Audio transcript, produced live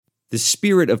The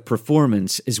spirit of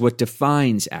performance is what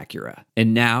defines Acura,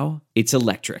 and now it's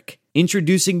electric.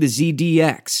 Introducing the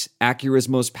ZDX, Acura's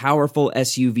most powerful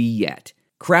SUV yet.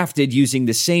 Crafted using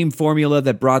the same formula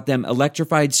that brought them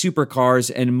electrified supercars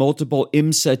and multiple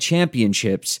IMSA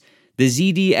championships, the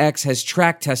ZDX has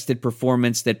track-tested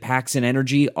performance that packs an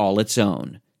energy all its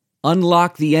own.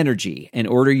 Unlock the energy and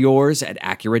order yours at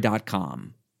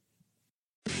Acura.com.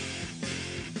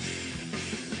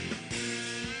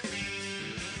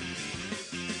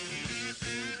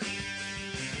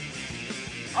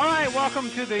 All right, welcome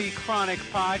to the Chronic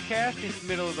Podcast. It's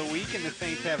middle of the week, and the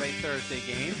Saints have a Thursday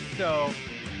game, so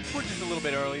we're just a little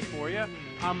bit early for you.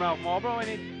 I'm Ralph Marlborough, and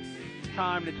it's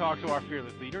time to talk to our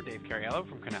fearless leader, Dave Cariello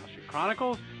from Canal Street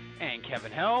Chronicles, and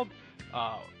Kevin Held,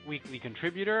 weekly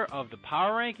contributor of the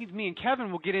Power Rankings. Me and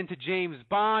Kevin will get into James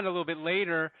Bond a little bit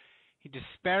later. He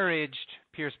disparaged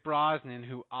Pierce Brosnan,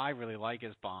 who I really like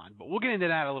as Bond, but we'll get into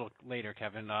that a little later,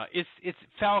 Kevin. It's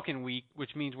Falcon week,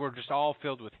 which means we're just all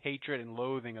filled with hatred and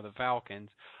loathing of the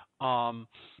Falcons.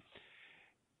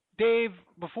 Dave,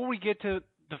 before we get to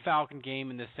the Falcon game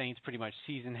and the Saints pretty much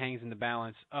season hangs in the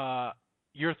balance,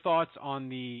 your thoughts on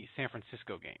the San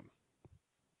Francisco game?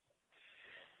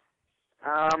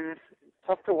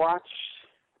 Tough to watch.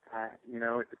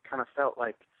 It kind of felt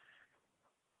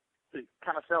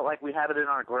like we had it in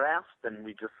our grasp, and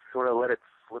we just sort of let it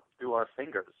slip through our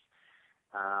fingers.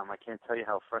 I can't tell you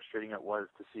how frustrating it was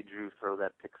to see Drew throw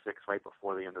that pick six right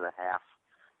before the end of the half.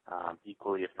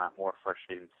 Equally, if not more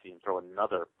frustrating, to see him throw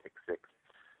another pick six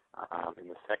in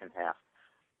the second half.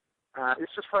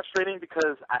 It's just frustrating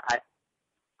because I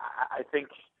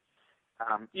think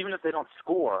even if they don't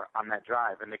score on that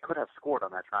drive, and they could have scored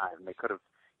on that drive, and they could have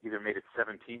either made it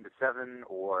 17-7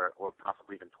 or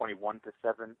possibly even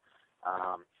 21-7.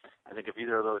 I think if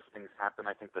either of those things happen,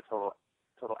 I think the total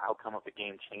outcome of the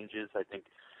game changes. I think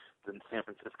the San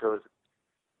Francisco's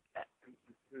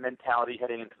mentality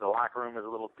heading into the locker room is a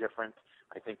little different.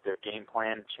 I think their game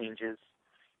plan changes,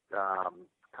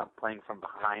 playing from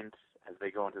behind as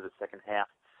they go into the second half.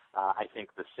 I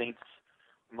think the Saints'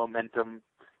 momentum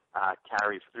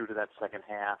carries through to that second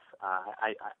half.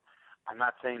 I'm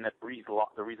not saying that Breeze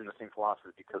the reason the Saints lost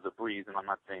is because of Breeze, and I'm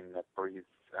not saying that Breeze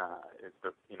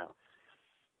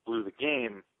blew the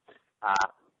game.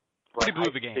 But he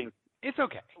blew the game. It's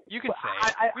okay. You can say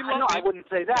it. I wouldn't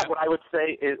say that. Yeah. What I would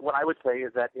say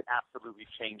is that it absolutely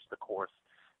changed the course.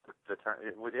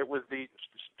 It was the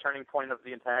turning point of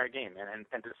the entire game, and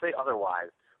to say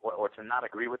otherwise or to not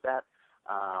agree with that.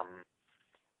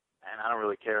 And I don't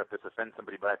really care if this offends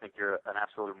somebody, but I think you're an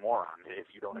absolute moron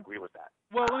if you don't agree with that.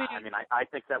 Well, I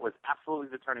think that was absolutely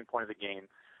the turning point of the game,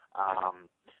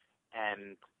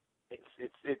 and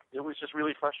it was just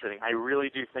really frustrating. I really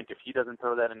do think if he doesn't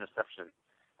throw that interception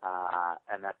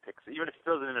and that picks, even if he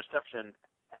throws an interception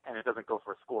and it doesn't go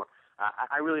for a score,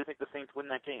 I really think the Saints win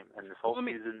that game. And this whole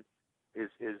season is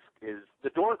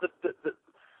the door.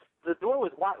 The door was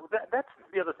wide. That's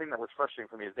the other thing that was frustrating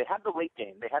for me is they had the late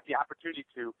game. They had the opportunity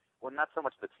to, well, not so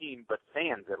much the team, but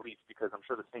fans at least, because I'm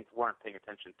sure the Saints weren't paying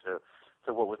attention to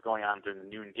what was going on during the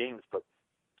noon games. But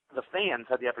the fans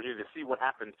had the opportunity to see what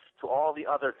happened to all the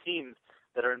other teams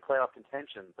that are in playoff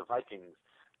contention, the Vikings,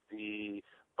 the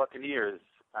Buccaneers.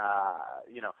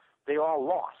 They all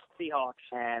lost. Seahawks.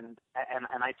 And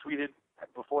I tweeted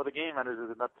before the game, and it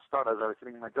was about to start, as I was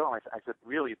sitting in my dome, I said,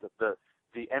 really, the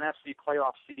NFC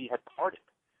playoff city had parted.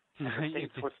 And the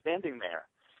Saints were standing there,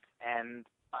 and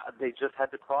they just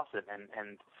had to cross it.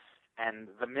 And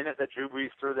the minute that Drew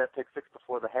Brees threw that pick six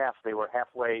before the half, they were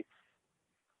halfway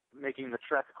making the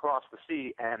trek across the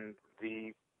sea, and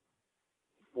the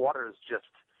waters just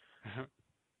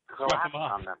collapsed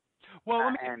on them.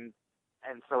 Well, and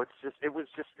so it was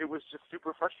just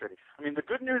super frustrating. I mean, the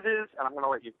good news is, and I'm going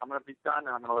to be done, and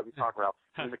I'm going to let you talk, Ralph.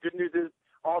 I mean, the good news is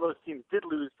all those teams did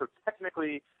lose, so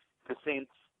technically the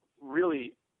Saints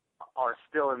really are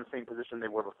still in the same position they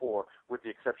were before, with the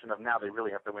exception of now they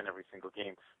really have to win every single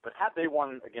game. But had they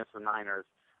won against the Niners,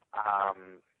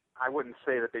 I wouldn't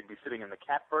say that they'd be sitting in the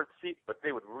catbird seat, but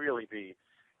they would really be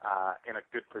in a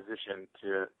good position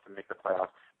to make the playoffs.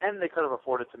 And they could have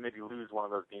afforded to maybe lose one of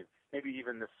those games, maybe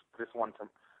even this one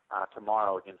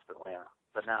tomorrow against Atlanta.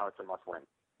 But now it's a must-win.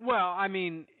 Well, I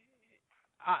mean,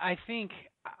 I think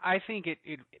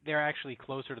they're actually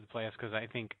closer to the playoffs because I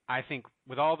think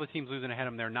with all the teams losing ahead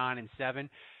of them, they're 9-7.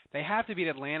 They have to beat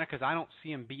Atlanta because I don't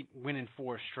see them winning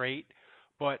 4 straight.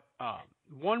 But I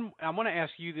want to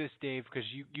ask you this, Dave, because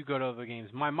you go to all the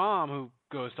games. My mom, who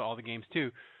goes to all the games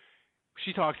too,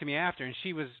 she talked to me after, and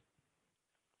she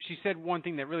said one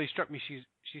thing that really struck me.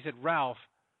 She said, Ralph,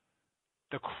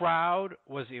 the crowd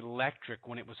was electric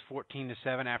when it was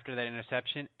 14-7 after that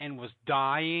interception and was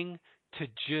dying to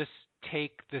just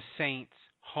take the Saints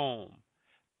home.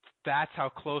 That's how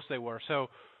close they were. So,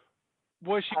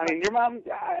 was she? I mean, your mom,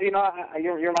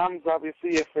 your mom's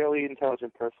obviously a fairly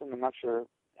intelligent person. I'm not sure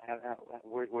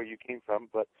where you came from,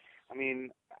 but I mean,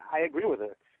 I agree with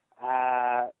her.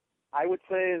 I would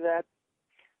say that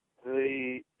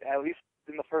at least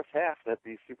in the first half, that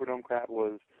the Superdome crowd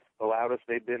was the loudest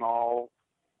they've been all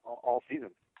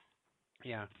season.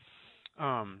 Yeah.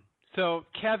 So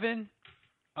Kevin,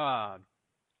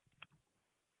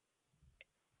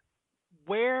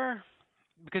 where?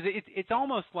 Because it's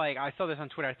almost like, I saw this on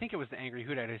Twitter. I think it was the Angry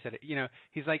Hoodite who said it. You know,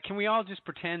 he's like, can we all just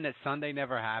pretend that Sunday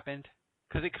never happened?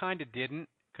 Because it kind of didn't.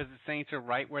 Because the Saints are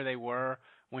right where they were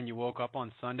when you woke up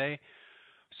on Sunday.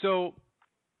 So,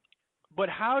 but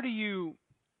how do you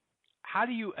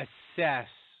assess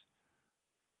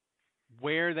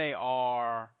where they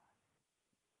are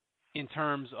in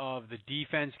terms of the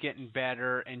defense getting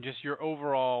better and just your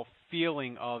overall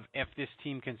feeling of if this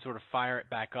team can sort of fire it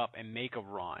back up and make a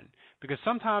run? Because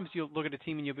sometimes you'll look at a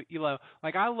team and you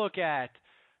like, I look at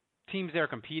teams they're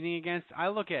competing against. I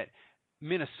look at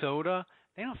Minnesota.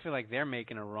 They don't feel like they're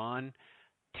making a run.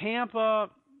 Tampa,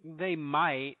 they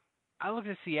might. I look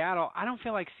at Seattle. I don't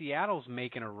feel like Seattle's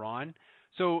making a run.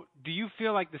 So do you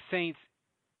feel like the Saints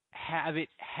have it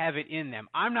in them?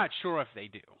 I'm not sure if they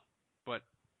do, but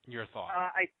your thought.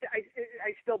 I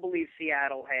still believe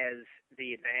Seattle has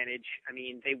the advantage. I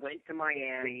mean, they went to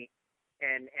Miami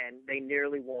and they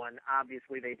nearly won.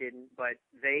 Obviously they didn't, but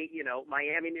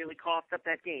Miami nearly coughed up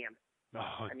that game.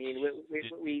 Oh, I mean,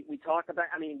 we talk about.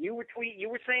 I mean, you were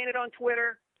saying it on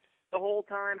Twitter the whole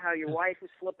time, how your wife was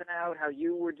flipping out, how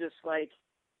you were just like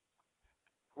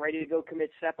ready to go commit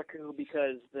seppuku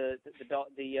because the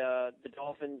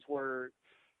Dolphins were,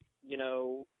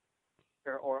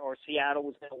 or Seattle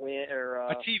was going to win, or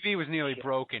a TV was nearly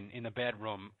broken in the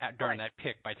bedroom during that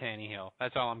pick by Tannehill.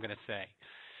 That's all I'm going to say.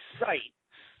 Right.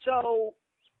 So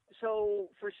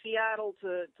for Seattle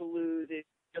to lose, it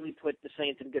really put the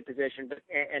Saints in a good position. But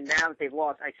and now that they've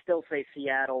lost, I still say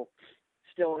Seattle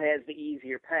still has the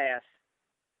easier path.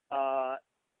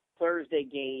 Thursday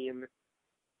game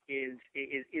is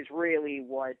really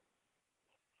what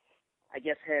I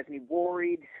guess has me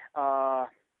worried.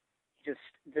 Just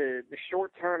the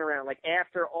short turnaround, like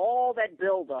after all that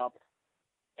build up,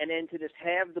 and then to just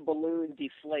have the balloon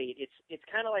deflate. It's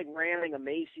kind of like ramming a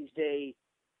Macy's Day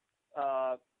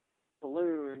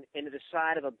balloon into the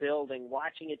side of a building,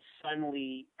 watching it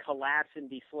suddenly collapse and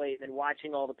deflate, and then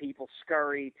watching all the people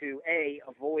scurry to A,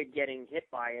 avoid getting hit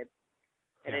by it,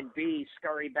 and then B,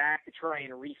 scurry back to try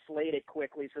and reflate it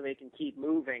quickly so they can keep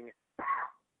moving.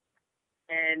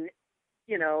 And,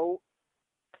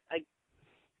 like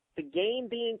the game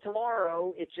being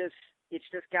tomorrow, it's just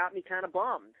got me kind of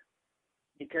bummed.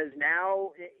 Because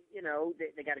now,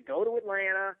 they got to go to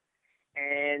Atlanta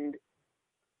and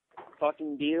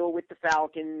fucking deal with the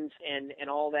Falcons and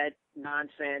all that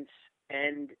nonsense.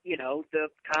 And, the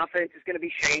confidence is going to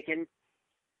be shaken.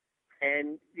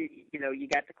 And, you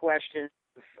got the question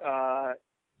of,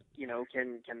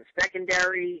 can the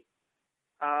secondary,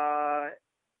 can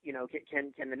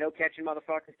the no-catching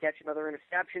motherfuckers catch another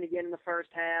interception again in the first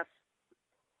half?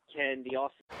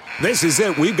 This is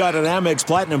it. We've got an Amex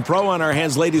Platinum Pro on our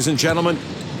hands, ladies and gentlemen.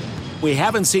 We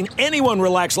haven't seen anyone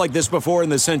relax like this before in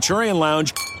the Centurion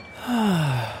Lounge.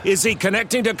 Is he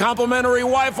connecting to complimentary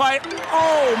Wi-Fi?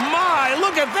 Oh, my.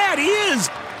 Look at that. He is.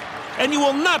 And you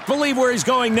will not believe where he's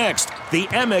going next. The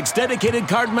Amex dedicated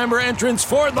card member entrance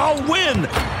for the win.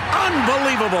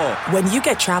 Unbelievable. When you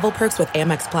get travel perks with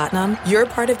Amex Platinum, you're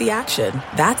part of the action.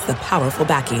 That's the powerful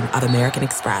backing of American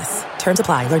Express. Terms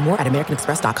apply. Learn more at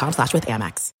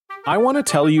americanexpress.com/withAmex. I want to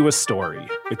tell you a story.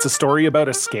 It's a story about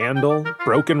a scandal,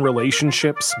 broken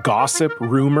relationships, gossip,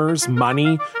 rumors,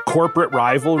 money, corporate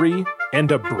rivalry,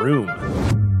 and a broom.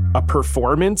 A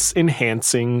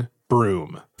performance-enhancing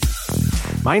broom.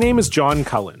 My name is John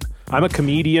Cullen. I'm a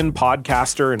comedian,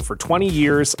 podcaster, and for 20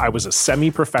 years, I was a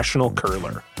semi-professional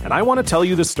curler. And I want to tell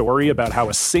you the story about how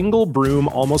a single broom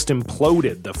almost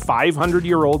imploded the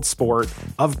 500-year-old sport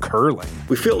of curling.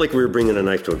 We felt like we were bringing a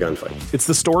knife to a gunfight. It's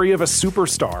the story of a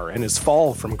superstar and his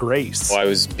fall from grace. Well, I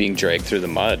was being dragged through the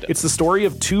mud. It's the story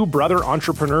of two brother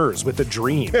entrepreneurs with a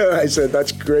dream. I said,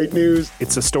 that's great news.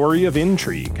 It's a story of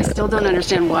intrigue. I still don't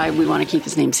understand why we want to keep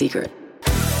his name secret.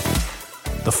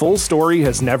 The full story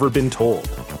has never been told,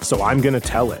 so I'm going to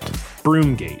tell it.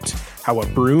 Broomgate, how a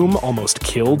broom almost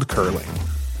killed curling.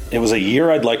 It was a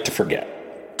year I'd like to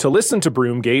forget. To listen to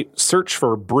Broomgate, search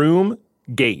for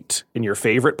Broomgate in your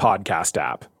favorite podcast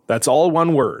app. That's all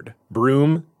one word,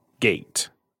 Broomgate. gate.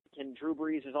 Can Drew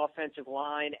Brees' offensive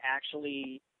line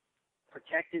actually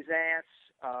protect his ass?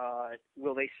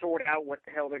 Will they sort out what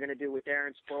the hell they're going to do with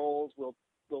Darren Sproles? Will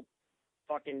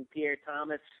fucking Pierre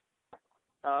Thomas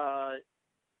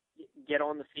get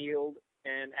on the field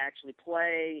and actually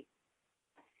play?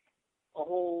 A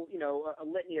whole, a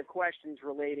litany of questions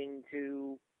relating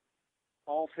to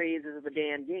all phases of the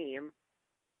damn game.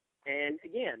 And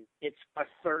again, it's a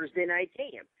Thursday night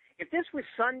game. If this was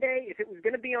Sunday, if it was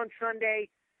going to be on Sunday,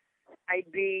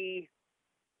 I'd be,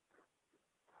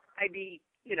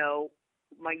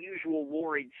 my usual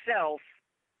worried self,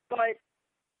 but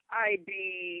I'd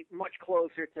be much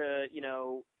closer to,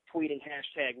 tweeting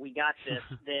hashtag we got this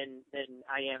than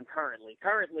I am currently.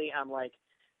 Currently, I'm like,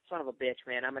 son of a bitch,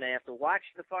 man, I'm going to have to watch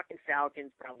the fucking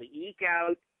Falcons probably eke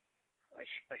out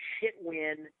a shit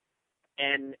win,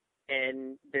 and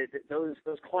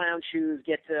those clown shoes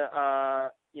get to,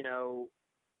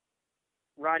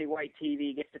 Roddy White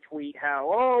TV gets to tweet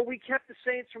how, we kept the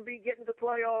Saints from getting to the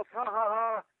playoffs, ha ha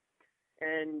ha.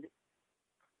 And,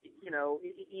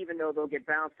 even though they'll get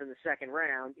bounced in the second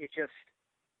round, it's just,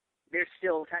 they're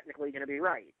still technically going to be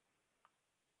right.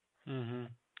 Mm-hmm.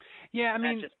 Yeah, I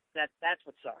mean, that's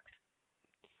what sucks.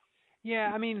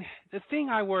 Yeah, I mean, the thing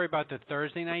I worry about the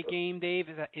Thursday night game, Dave,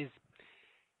 is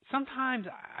sometimes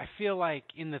I feel like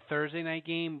in the Thursday night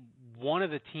game, one of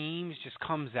the teams just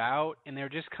comes out and they're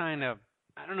just kind of,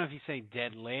 I don't know if you say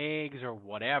dead legs or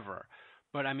whatever,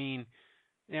 but I mean,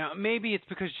 maybe it's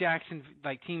because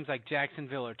teams like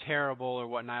Jacksonville are terrible or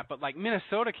whatnot, but like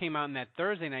Minnesota came out in that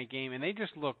Thursday night game and they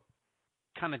just looked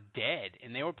kind of dead,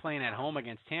 and they were playing at home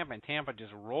against Tampa, and Tampa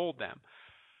just rolled them.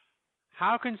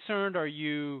 How concerned are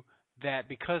you that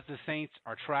because the Saints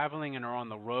are traveling and are on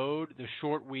the road, the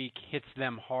short week hits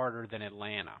them harder than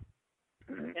Atlanta?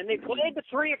 And they played the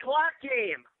 3 o'clock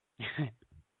game.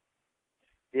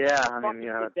 Yeah, I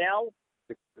mean,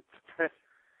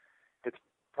 it's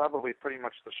probably pretty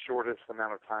much the shortest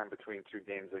amount of time between two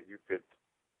games that you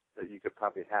could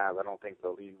probably have. I don't think the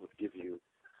league would give you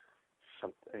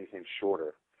anything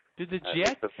shorter. Did the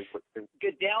Jets?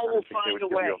 Goodell will find a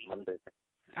way.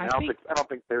 I don't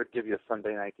think they would give you a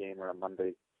Sunday night game or a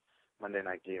Monday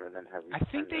night game and then have you. I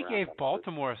think they gave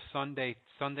Baltimore a Sunday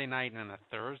night and a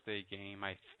Thursday game.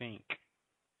 I think.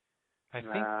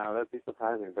 That'd be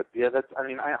surprising, but yeah,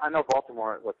 I know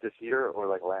Baltimore. What, this year or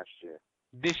like last year?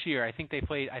 This year, I think they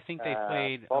played.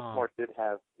 Baltimore did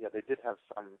have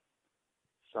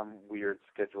some weird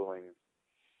scheduling.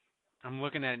 I'm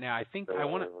looking at it now. I think I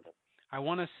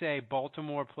want to say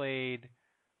Baltimore played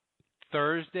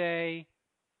Thursday.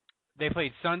 They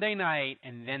played Sunday night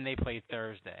and then they played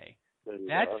Thursday.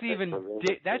 That's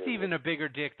even a bigger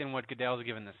dick than what Goodell's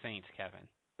given the Saints, Kevin.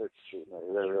 That's true. No,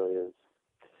 that really is.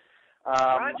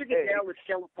 Roger Goodell is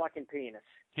still a fucking penis.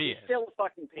 He's still a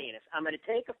fucking penis. I'm going to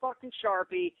take a fucking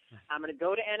Sharpie. I'm going to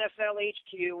go to NFL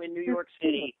HQ in New York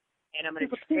City, and I'm going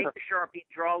to take the Sharpie,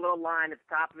 draw a little line at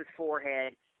the top of his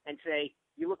forehead, and say,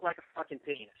 "You look like a fucking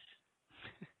penis."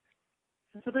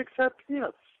 It's a big fat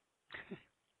penis.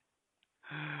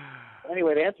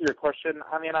 Anyway, to answer your question,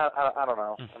 I mean, I don't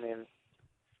know. I mean,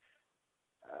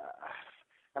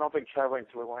 I don't think traveling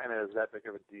to Atlanta is that big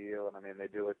of a deal, and I mean, they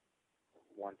do it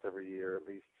once every year at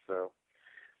least, so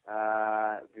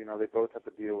they both have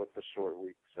to deal with the short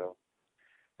week. So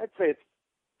I'd say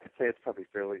it's probably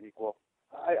fairly equal.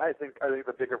 I think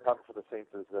the bigger problem for the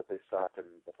Saints is that they suck and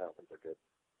the Falcons are good.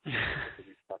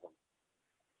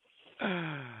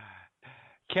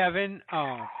 Kevin,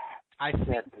 I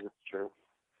think it's true.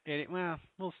 Well,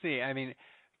 we'll see. I mean,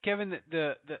 Kevin,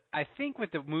 I think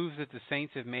with the moves that the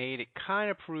Saints have made, it kind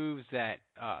of proves that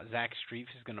Zach Strief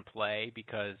is going to play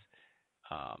because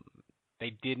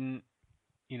they didn't,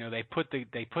 they put the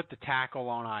tackle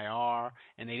on IR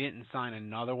and they didn't sign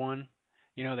another one.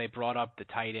 They brought up the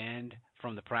tight end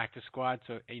from the practice squad.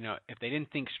 So, if they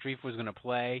didn't think Strief was going to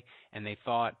play and they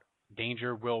thought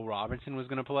Danger Will Robinson was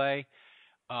going to play,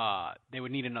 they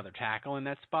would need another tackle in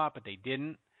that spot, but they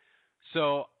didn't.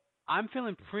 So I'm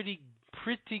feeling pretty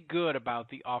good about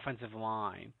the offensive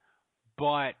line.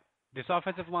 But this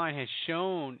offensive line has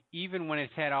shown, even when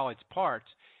it's had all its parts,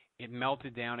 it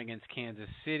melted down against Kansas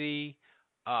City.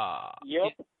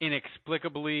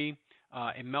 Inexplicably.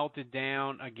 It melted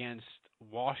down against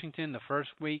Washington the first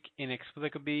week,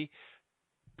 inexplicably.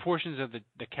 Portions of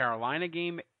the Carolina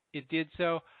game, it did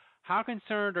so. How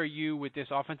concerned are you with this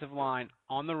offensive line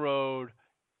on the road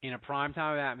in a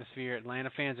primetime atmosphere? Atlanta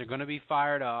fans are going to be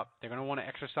fired up. They're going to want to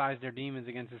exercise their demons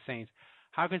against the Saints.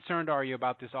 How concerned are you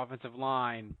about this offensive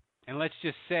line? And let's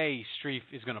just say Strief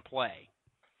is going to play.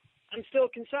 I'm still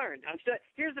concerned.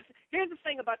 Here's the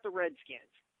thing about the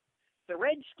Redskins. The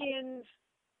Redskins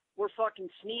were fucking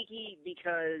sneaky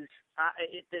because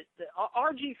the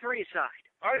RG3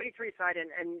 side,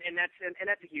 and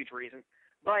that's a huge reason.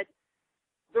 But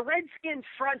the Redskins'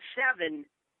 front seven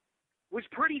was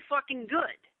pretty fucking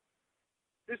good.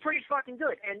 It was pretty fucking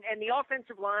good, and the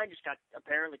offensive line just got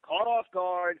apparently caught off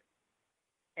guard,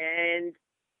 and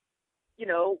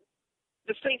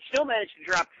the Saints still managed to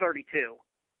drop 32.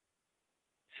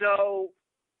 So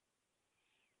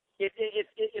if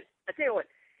I tell you what,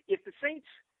 if the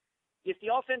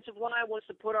offensive line wants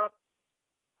to put up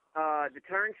the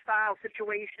turnstile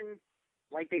situation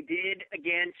like they did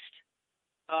against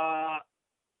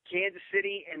Kansas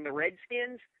City and the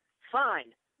Redskins,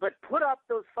 fine. But put up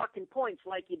those fucking points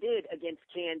like you did against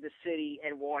Kansas City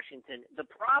and Washington. The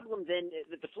problem then,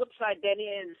 the flip side then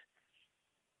is,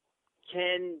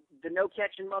 can the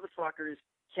no-catching motherfuckers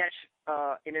catch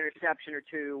an interception or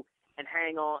two and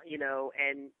hang on,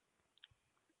 and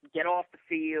get off the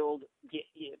field,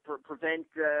 prevent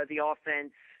the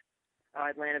offense,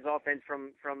 Atlanta's offense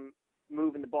from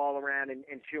moving the ball around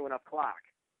and chewing up clock?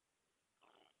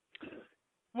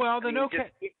 Well,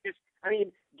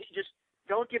 just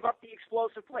don't give up the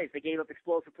explosive plays. They gave up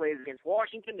explosive plays against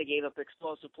Washington. They gave up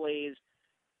explosive plays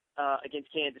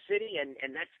against Kansas City,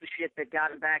 and that's the shit that got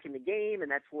them back in the game,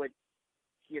 and that's what,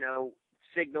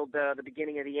 signaled the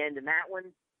beginning of the end in that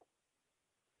one.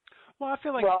 Well, I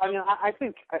feel like... Well, I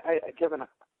think, Kevin,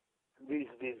 these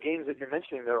games that you're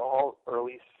mentioning, they're all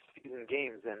early season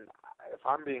games, and if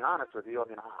I'm being honest with you,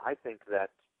 I think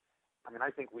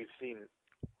we've seen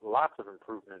lots of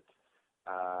improvement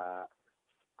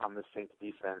on the Saints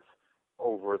defense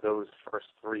over those first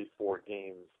 3-4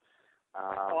 games.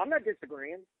 I'm not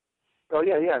disagreeing. Oh,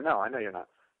 yeah, no, I know you're not.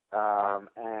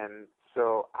 And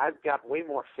so I've got way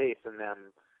more faith in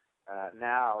them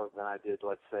now than I did,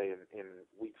 let's say, in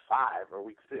week 5 or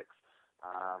week 6.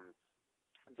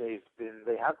 They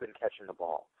have been catching the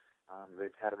ball.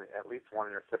 They've had at least one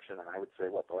interception, and I would say,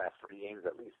 the last 3 games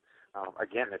at least.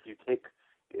 Again, if you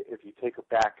take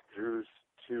back Drew's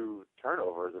 2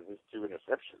 turnovers and his 2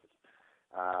 interceptions,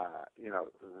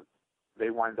 they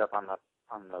wind up on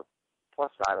the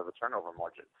plus side of the turnover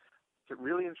margin. So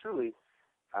really and truly,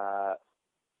 I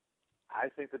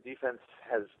think the defense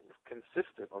has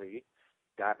consistently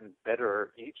gotten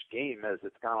better each game as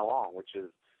it's gone along, which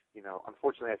is,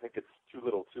 unfortunately, I think it's too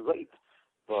little, too late.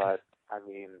 But I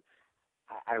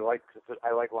like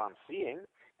what I'm seeing,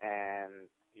 and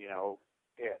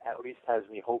it at least has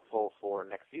me hopeful for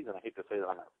next season. I hate to say that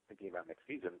I'm not thinking about next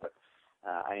season, but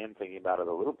I am thinking about it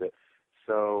a little bit.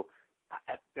 So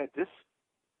at this,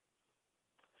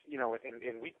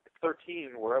 in week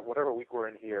 13, or whatever week we're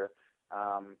in here,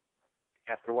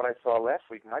 after what I saw last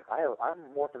week,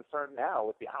 I'm more concerned now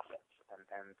with the offense, and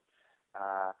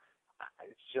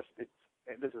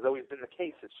this has always been the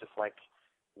case. It's just like,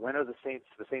 when are the Saints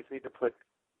need to put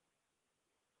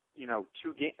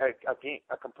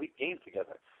a complete game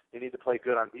together. They need to play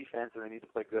good on defense, and they need to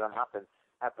play good on offense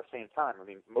at the same time.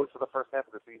 Most of the first half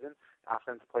of the season,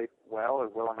 offense played well or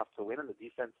well enough to win, and the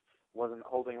defense wasn't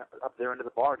holding up their end of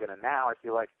the bargain. And now I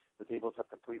feel like the tables have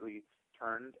completely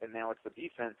turned, and now it's the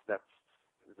defense that's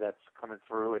coming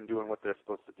through and doing what they're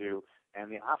supposed to do, and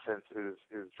the offense is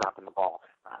dropping the ball.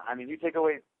 You take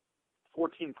away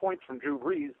 14 points from Drew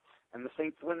Brees, and the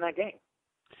Saints win that game.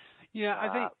 Yeah, I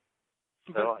think...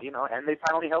 So, and they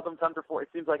finally held them to under 4. It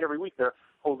seems like every week they're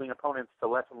holding opponents to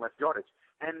less and less yardage.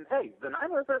 And, hey, the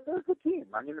Niners, they're a good team.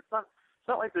 It's not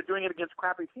like they're doing it against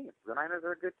crappy teams. The Niners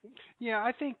are a good team. Yeah,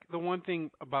 I think the one thing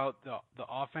about the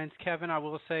offense, Kevin, I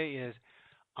will say is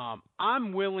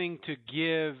I'm willing to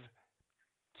give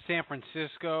San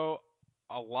Francisco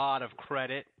a lot of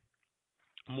credit,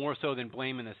 more so than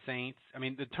blaming the Saints.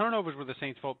 The turnovers were the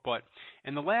Saints' fault, but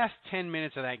in the last 10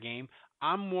 minutes of that game,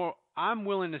 I'm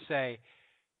willing to say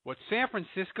what San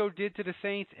Francisco did to the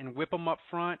Saints and whip them up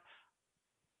front,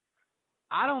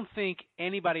 I don't think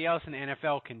anybody else in the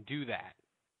NFL can do that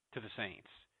to the Saints.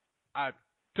 I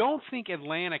don't think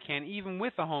Atlanta can, even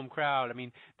with the home crowd.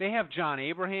 They have John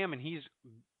Abraham, and he's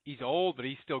old, but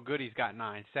he's still good. He's got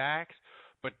 9 sacks.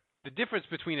 But the difference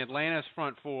between Atlanta's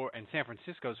front four and San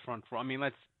Francisco's front four,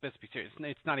 let's be serious.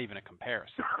 It's not even a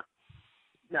comparison.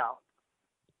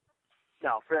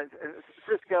 No,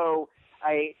 Frisco,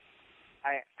 I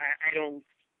don't.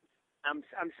 I'm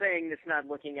saying this not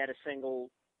looking at a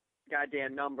single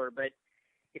goddamn number, but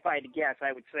if I had to guess,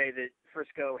 I would say that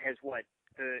Frisco has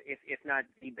if not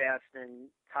the best, and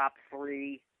top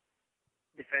 3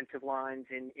 defensive lines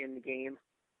in the game.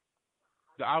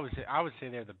 I would say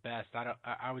they're the best.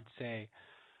 I would say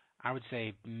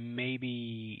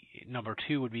maybe number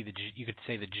 2 would be you could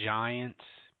say the Giants.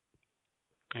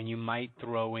 And you might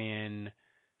throw in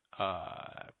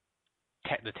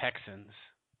the Texans.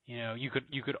 You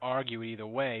could argue it either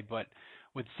way, but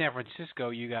with San Francisco,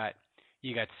 you got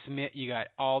Smith, you got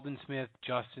Aldon Smith,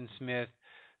 Justin Smith,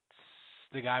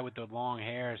 the guy with the long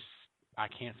hair. I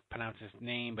can't pronounce his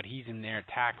name, but he's in there at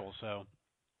tackle. So,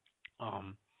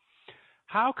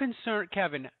 how concerned,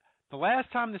 Kevin? The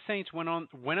last time the Saints went on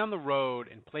the road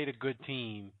and played a good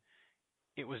team,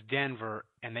 it was Denver,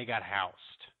 and they got housed.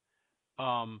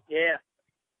 Yeah.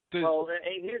 Well,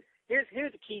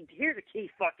 here's a key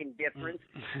fucking difference,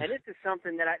 and this is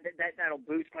something that'll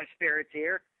boost my spirits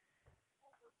here.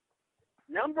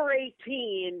 Number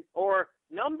 18 or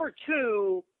number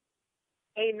 2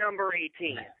 ain't number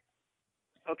 18.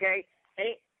 Okay?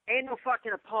 Ain't no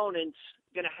fucking opponents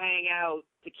gonna hang out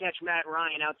to catch Matt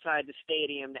Ryan outside the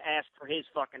stadium to ask for his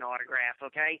fucking autograph,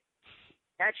 okay?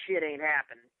 That shit ain't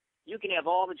happening. You can have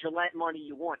all the Gillette money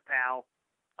you want, pal.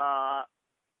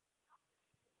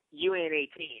 You ain't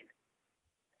 18.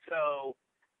 So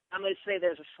I'm going to say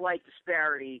there's a slight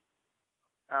disparity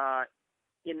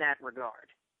in that regard.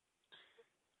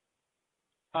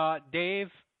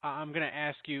 Dave, I'm going to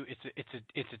ask you. It's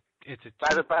a.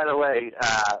 By the way,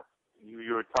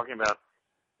 you were talking about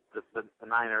the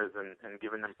Niners and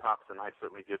giving them props, and I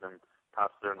certainly give them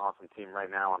props. They're an awesome team right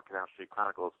now on Canal Street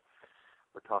Chronicles.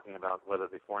 We're talking about whether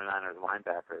the 49ers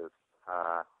linebackers,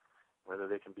 whether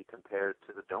they can be compared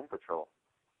to the Dome Patrol.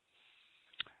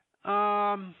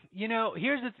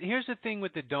 Here's the thing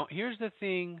with the Dome. Here's the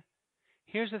thing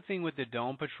with the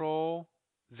Dome Patrol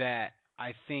that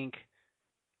I think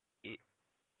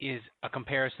is a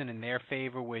comparison in their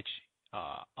favor, which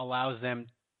allows them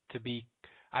to be.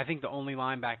 I think the only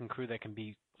linebacking crew that can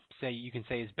be you can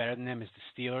say is better than them is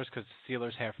the Steelers, because the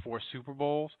Steelers have 4 Super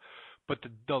Bowls. But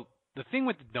the thing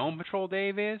with the Dome Patrol,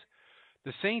 Dave, is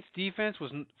the Saints defense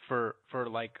was for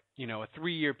like, a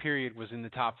 3-year period was in the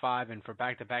top 5, and for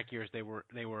back-to-back years they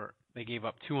gave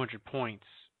up 200 points.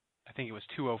 I think it was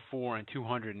 204 and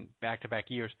 200 in back-to-back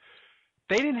years.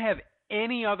 They didn't have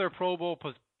any other Pro Bowl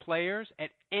players at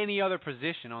any other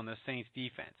position on the Saints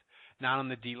defense. Not on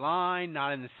the D-line,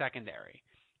 not in the secondary.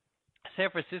 San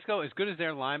Francisco, as good as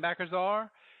their linebackers are,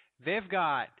 they've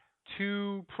got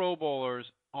 2 Pro Bowlers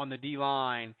on the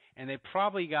D-line, and they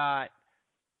probably got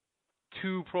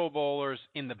 2 Pro Bowlers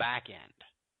in the back end.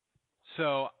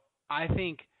 So I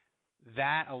think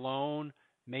that alone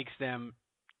makes them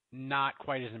not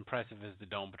quite as impressive as the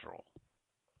Dome Patrol.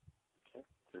 Okay.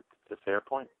 It's a fair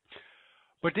point.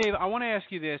 But Dave, I want to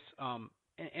ask you this,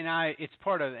 it's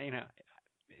part of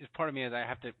me as I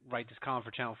have to write this column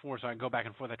for Channel 4, so I go back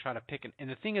and forth. I try to pick it. And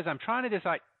the thing is, I'm trying to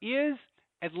decide, is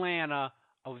Atlanta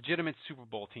a legitimate Super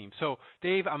Bowl team? So,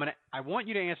 Dave, I want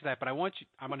you to answer that, but I'm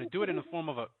going to do it in the form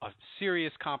of a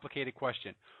serious, complicated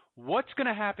question. What's going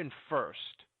to happen first?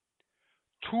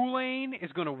 Tulane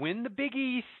is going to win the Big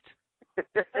East,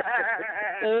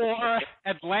 or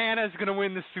Atlanta is going to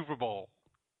win the Super Bowl?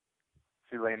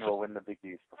 Tulane will win the Big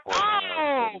East before.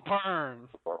 Burn!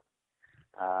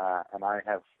 And I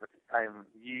am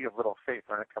ye of little faith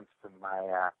when it comes to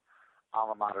my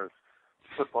alma mater's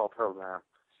football program.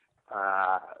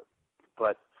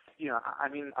 But,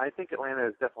 I think Atlanta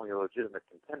is definitely a legitimate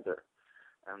contender,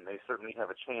 and they certainly have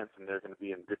a chance, and they're going to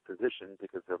be in good position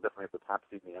because they'll definitely have the top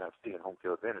seed in the NFC and home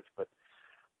field advantage. But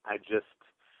I just,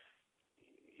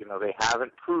 they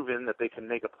haven't proven that they can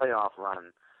make a playoff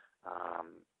run,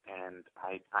 and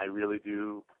I really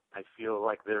do. I feel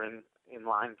like they're in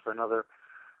line for another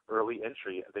early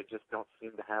entry. They just don't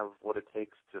seem to have what it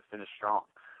takes to finish strong.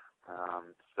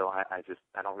 So I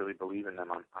don't really believe in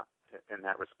them in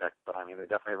that respect. But they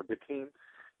definitely have a good team.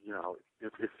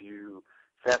 If you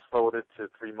fast forward it to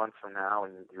 3 months from now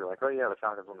and you're like, oh yeah, the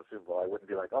Falcons won the Super Bowl, I wouldn't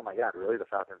be like, oh my God, really, the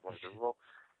Falcons won the Super Bowl?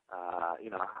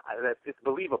 It's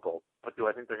believable. But do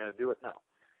I think they're going to do it? No.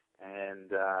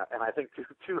 And I think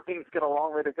Tulane's got a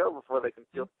long way to go before they can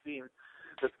field a team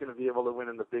that's going to be able to win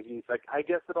in the Big East. I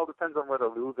guess it all depends on whether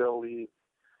Louisville leaves.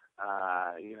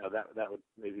 That would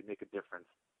maybe make a difference.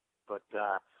 But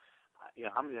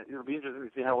it'll be interesting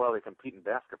to see how well they compete in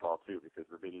basketball too, because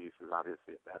the Big East is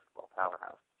obviously a basketball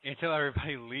powerhouse. Until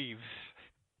everybody leaves,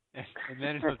 and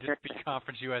then it'll just be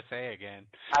Conference USA again.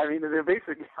 They're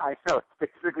basically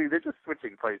they're just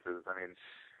switching places.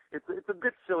 It's a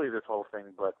bit silly, this whole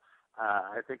thing, but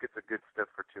I think it's a good step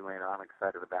for Tulane. I'm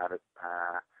excited about it.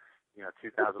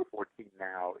 2014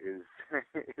 now is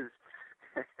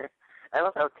I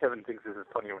love how Kevin thinks this is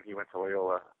funny when he went to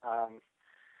Loyola.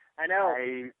 I know.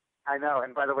 I know.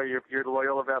 And by the way, your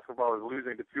Loyola basketball is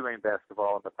losing to Tulane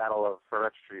basketball in the Battle of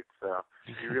Ferret Street, so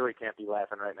you really can't be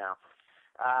laughing right now.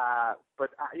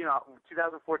 But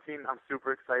 2014, I'm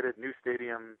super excited. New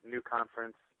stadium, new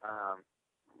conference.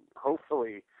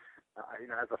 hopefully,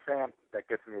 as a fan, that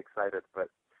gets me excited. But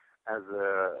as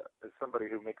somebody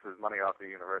who makes his money off the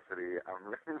university,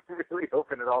 I'm really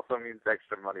hoping it also means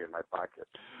extra money in my pocket.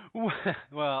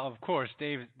 Well, of course,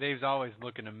 Dave's always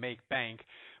looking to make bank.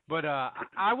 But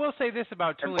I will say this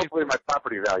about Tulane. And hopefully my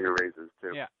property value raises,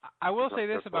 too. Yeah, I will say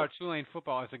this about Tulane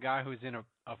football as a guy who's in a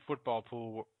football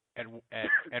pool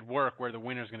at work where the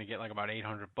winner's going to get like about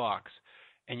 $800,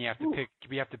 and you have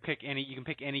to pick any. You can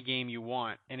pick any game you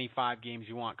want, any 5 games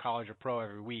you want, college or pro,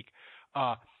 every week.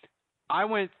 I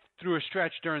went through a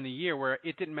stretch during the year where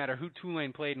it didn't matter who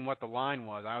Tulane played and what the line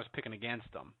was. I was picking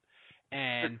against them,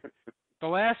 and the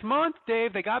last month,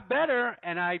 Dave, they got better,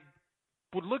 and I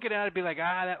would look at it and be like,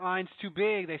 that line's too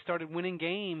big. They started winning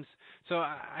games. So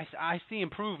I see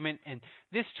improvement, and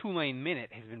this Tulane Minute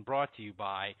has been brought to you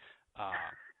by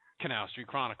Canal Street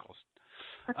Chronicles.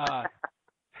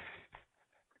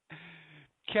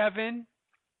 Kevin,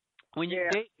 when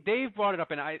Dave brought it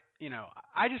up, and I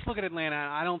just look at Atlanta,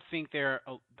 and I don't think they're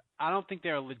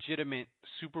a legitimate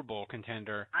Super Bowl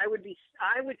contender.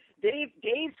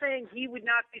 Dave saying he would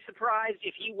not be surprised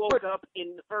if he woke up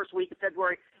in the first week of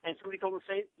February and somebody told him to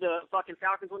say the fucking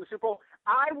Falcons won the Super Bowl.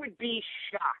 I would be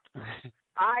shocked.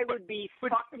 I would be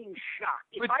fucking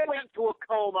shocked. If I went into a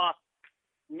coma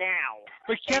now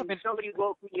and somebody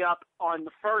woke me up on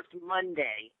the first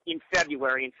Monday in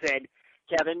February and said,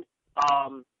 Kevin,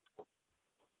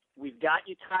 we've got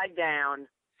you tied down.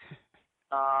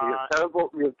 You have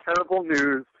terrible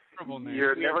news.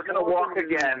 You're never going to walk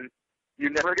again.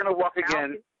 You're never going to walk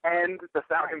again. And the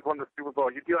Falcons won the Super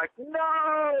Bowl. You'd be like,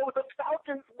 no, the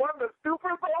Falcons won the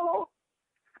Super Bowl.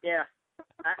 Yeah,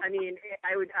 I mean,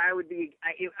 I would be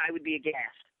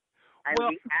aghast. I would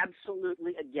be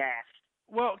absolutely aghast.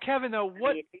 Well, Kevin, though,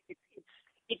 what?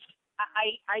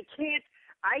 I can't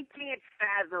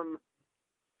fathom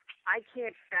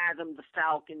the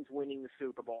Falcons winning the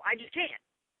Super Bowl. I just can't.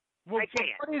 Well, I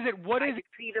can't. What is it?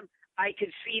 I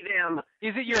could see them.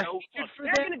 Is it your hatred for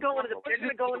them? They're going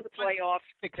to go into the playoffs.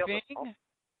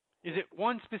 Is it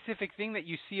one specific thing that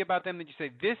you see about them that you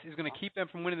say this is going to keep them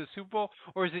from winning the Super Bowl,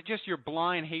 or is it just your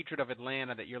blind hatred of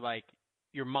Atlanta that you're like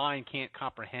your mind can't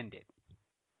comprehend it?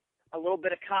 A little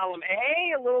bit of column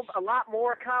A, a lot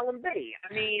more column B.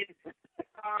 I mean,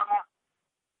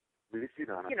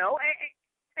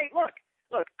 hey, look,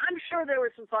 I'm sure there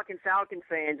were some fucking Falcon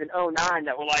fans in 2009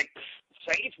 that were like,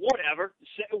 Saints, whatever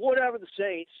the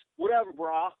Saints, whatever,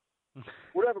 brah.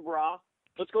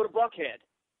 Let's go to Buckhead.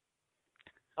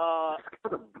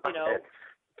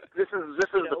 This is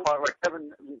the part where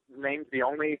Kevin names the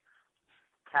only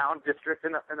town district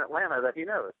in Atlanta that he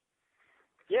knows.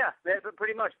 Yeah,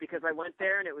 pretty much, because I went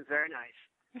there and it was very nice.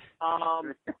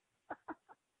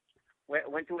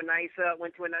 Went to a nice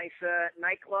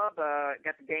nightclub.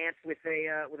 Got to dance with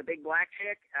a big black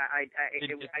chick. I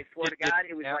swear to God,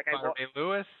 it was like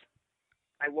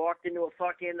I walked into a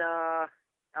fucking I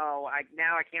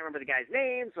can't remember the guy's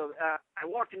name. So I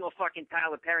walked into a fucking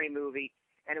Tyler Perry movie,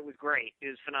 and it was great. It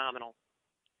was phenomenal.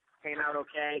 Came out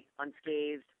okay,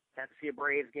 unscathed. Got to see a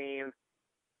Braves game.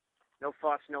 No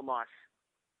fuss, no muss.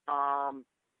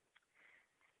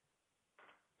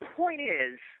 The point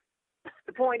is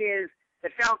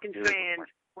that Falcons fans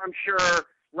were, I'm sure,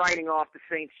 writing off the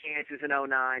Saints' chances in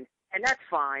 2009, and that's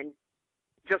fine,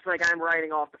 just like I'm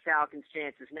writing off the Falcons'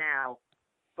 chances now.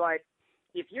 But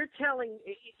if you're telling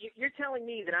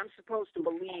me that I'm supposed to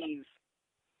believe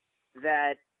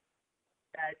that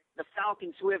the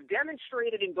Falcons, who have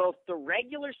demonstrated in both the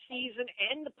regular season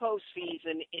and the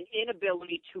postseason an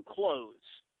inability to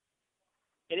close,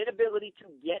 an inability to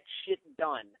get shit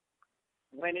done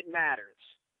when it matters,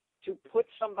 to put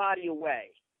somebody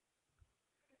away.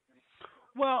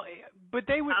 Well, but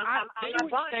they would. They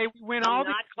would say we win all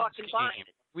these close games.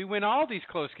 We win all these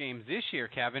close games this year,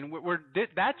 Kevin.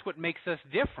 That's what makes us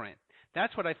different.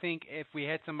 That's what I think. If we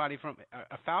had somebody from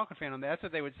a Falcon fan on there, that's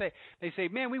what they would say. They say,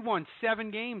 "Man, we won 7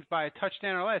 games by a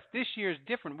touchdown or less. This year is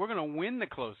different. We're going to win the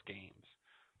close games,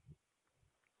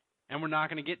 and we're not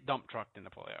going to get dump trucked in the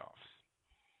playoffs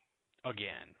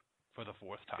again." For the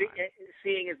 4th time.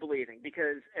 Seeing is believing,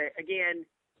 because again,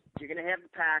 you're going to have the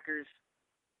Packers.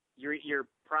 You're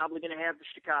probably going to have the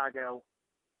Chicago,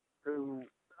 who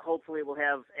hopefully will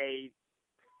have a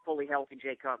fully healthy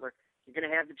Jay Cutler. You're going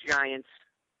to have the Giants.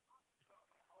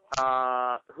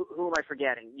 Who am I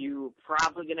forgetting? You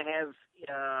probably going to have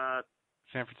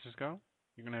San Francisco.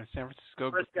 You're going to have San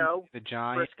Francisco, the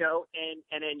Giants,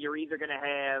 and then you're either going to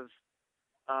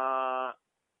have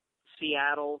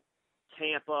Seattle,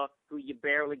 Tampa, who you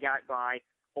barely got by,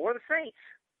 or the Saints.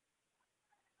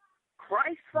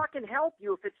 Christ fucking help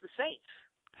you if it's the Saints.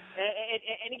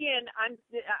 And again,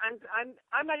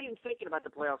 I'm not even thinking about the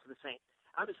playoffs for the Saints.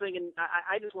 I'm just thinking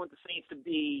I just want the Saints to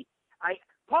be.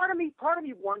 Part of me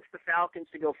wants the Falcons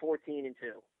to go 14-2,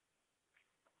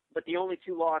 but the only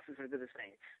 2 losses are to the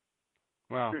Saints.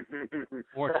 Well,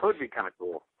 that would be kind of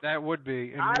cool. That would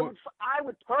be. I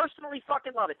would personally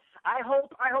fucking love it. I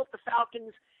hope the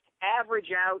Falcons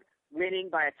average out winning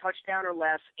by a touchdown or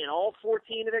less in all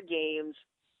 14 of their games,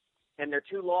 and their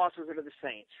 2 losses are to the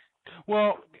Saints.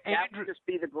 Well, that would just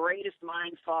be the greatest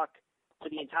mind fuck for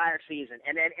the entire season.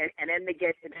 And then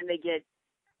they get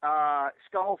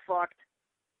skull fucked,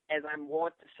 as I'm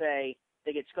wont to say.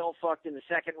 They get skull fucked in the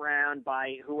second round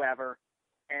by whoever,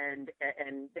 and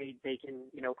they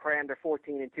can cram their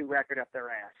 14-2 record up their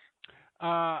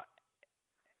ass.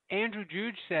 Andrew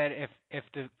Juge said if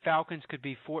the Falcons could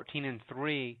be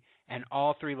 14-3 and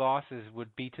all 3 losses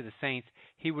would be to the Saints,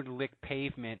 he would lick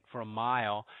pavement for a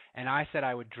mile. And I said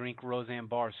I would drink Roseanne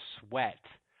Barr's sweat.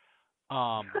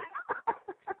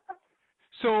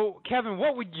 So, Kevin,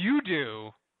 what would you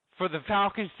do for the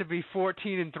Falcons to be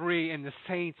 14-3 and the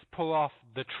Saints pull off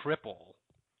the triple?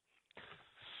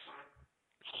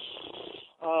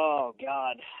 Oh,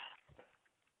 God.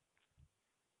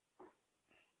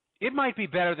 It might be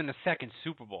better than the second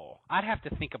Super Bowl. I'd have to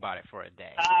think about it for a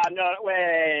day. No,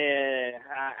 wait.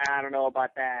 I don't know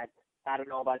about that. Let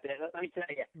me tell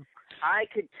you. I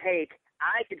could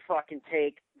fucking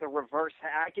take the reverse.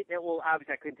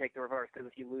 Obviously I couldn't take the reverse because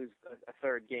if you lose a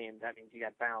third game, that means you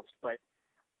got bounced. But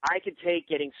I could take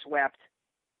getting swept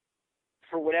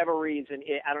for whatever reason.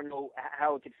 I don't know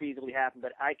how it could feasibly happen,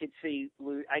 but I could take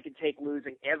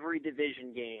losing every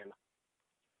division game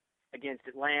against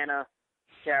Atlanta,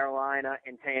 Carolina,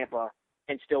 and Tampa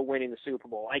and still winning the Super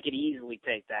Bowl. I could easily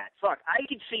take that. Fuck, I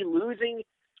could see losing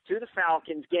to the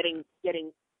Falcons, getting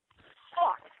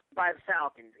fucked by the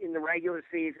Falcons in the regular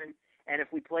season, and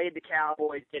if we played the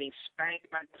Cowboys, getting spanked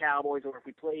by the Cowboys, or if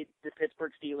we played the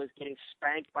Pittsburgh Steelers, getting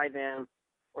spanked by them,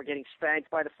 or getting spanked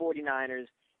by the 49ers,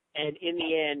 and in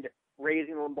the end,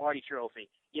 raising the Lombardi Trophy.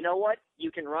 You know what?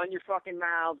 You can run your fucking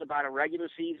mouths about a regular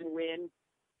season win.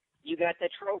 You got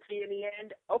that trophy in the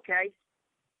end? Okay.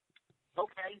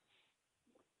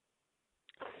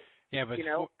 Yeah, but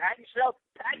pat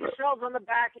yourselves on the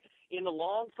back in the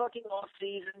long fucking off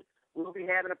season. We'll be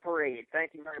having a parade.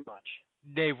 Thank you very much.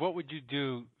 Dave, what would you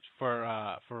do for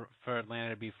Atlanta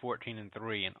to be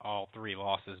 14-3 and all 3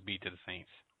 losses be to the Saints?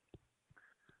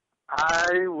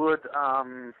 I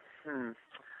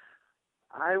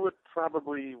would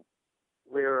probably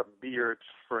wear a beard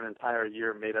for an entire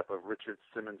year made up of Richard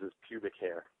Simmons' pubic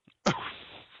hair.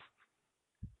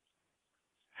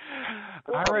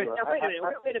 Wait a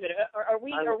minute.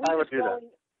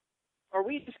 Are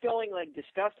we just going like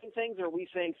disgusting things, or are we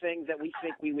saying things that we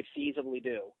think we would feasibly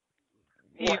do?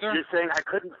 What, you're saying I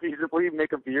couldn't feasibly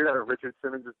make a beard out of Richard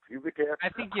Simmons' pubic hair? I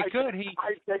think you could.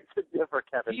 I beg to differ,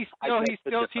 Kevin. He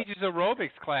still teaches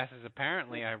aerobics classes,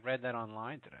 apparently. I read that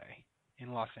online today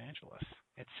in Los Angeles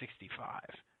at 65.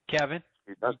 Kevin?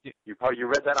 You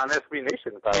read that on SB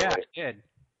Nation, by the way. Yeah, I did.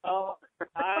 Oh,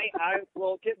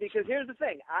 well, because here's the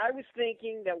thing. I was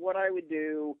thinking that what I would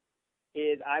do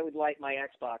is I would light my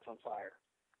Xbox on fire.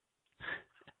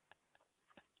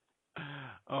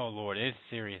 Oh Lord, it's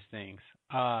serious things.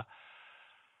 I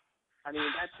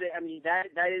mean, that's it. I mean, that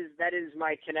is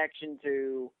my connection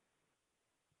to,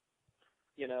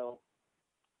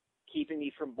 keeping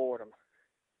me from boredom.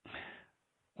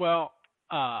 Well,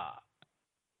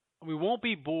 we won't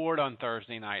be bored on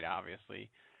Thursday night, obviously.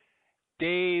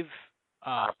 Dave,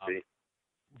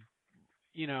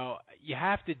 you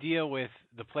have to deal with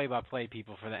the play-by-play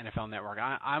people for the NFL Network.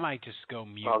 I might just go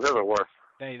mute. Oh, they're the worst.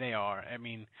 They are. I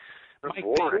mean, they're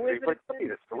boring.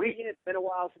 It's been a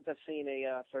while since I've seen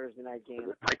a Thursday night game. Is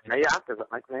it Mike Mayock? Is it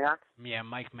Mike Mayock? Yeah,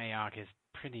 Mike Mayock is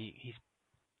pretty.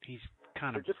 He's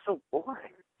kind of. They're just so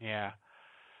boring. Yeah.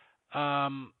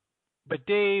 But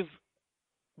Dave,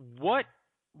 what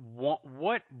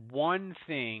one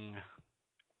thing?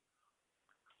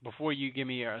 Before you give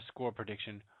me a score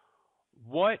prediction,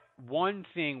 what one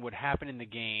thing would happen in the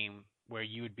game where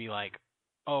you would be like,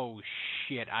 oh,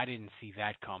 shit, I didn't see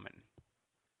that coming?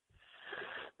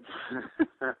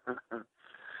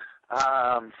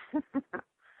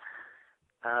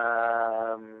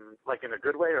 Like in a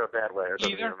good way or a bad way? Or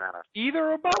doesn't even matter?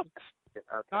 Either or both.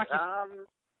 Okay.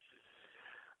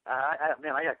 I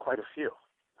got quite a few.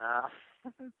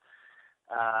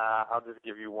 I'll just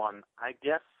give you one. I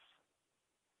guess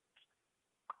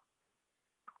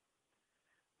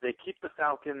they keep the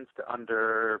Falcons to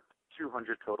under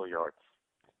 200 total yards.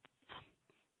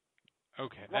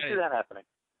 Okay. I see that happening.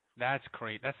 That's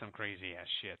crazy. That's some crazy ass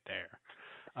shit there.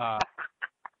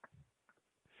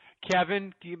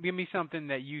 Kevin, give me something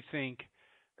that you think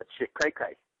That shit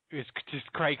cray-cray. is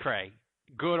just cray-cray,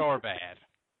 good or bad.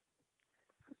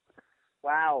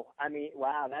 Wow. I mean,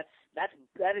 wow. That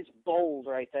is bold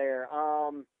right there.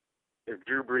 If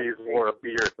Drew Brees wore a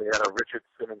beard, they had a Richard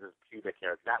Simmons' pubic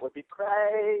hair. That would be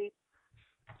cray.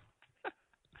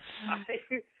 I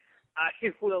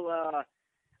will.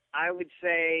 I would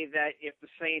say that if the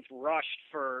Saints rushed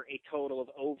for a total of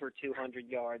over 200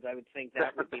 yards, I would think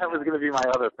that would be. That was going to be my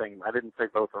other thing. I didn't say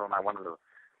both of them. I wanted to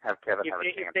have Kevin have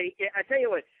a chance. I tell you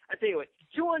what.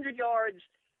 200 yards.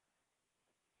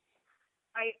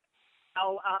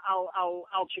 I'll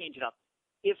change it up.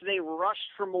 If they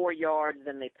rushed for more yards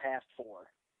than they passed for.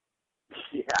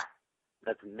 Yeah,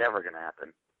 that's never going to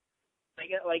happen.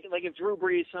 Like if Drew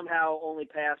Brees somehow only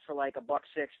passed for like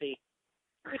 $160,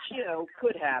 which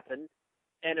could happen,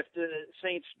 and if the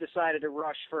Saints decided to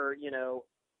rush for $180.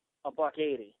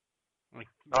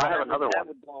 I have another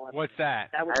one. What's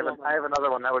that? I have another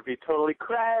one that would be totally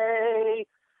cray.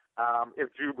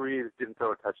 If Drew Brees didn't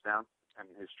throw a touchdown and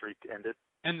his streak ended,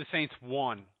 and the Saints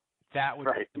won. That would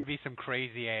be some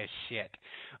crazy-ass shit.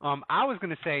 I was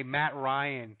going to say Matt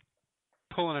Ryan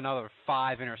pulling another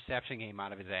 5-interception game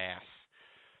out of his ass.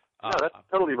 No, that's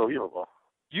totally believable.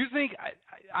 You think?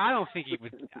 I don't think he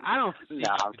would. I don't.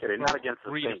 No, I'm kidding. Not against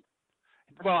the Saints.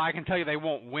 Well, I can tell you they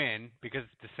won't win because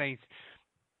the Saints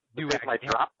do. They might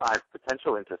drop 5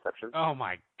 potential interceptions. Oh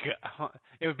my god!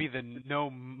 It would be the no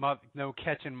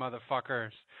catching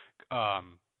motherfuckers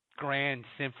grand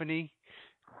symphony.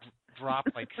 Drop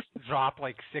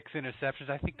like 6 interceptions.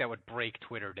 I think that would break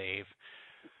Twitter, Dave.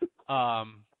 So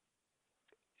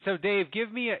Dave,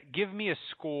 give me a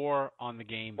score on the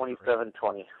game.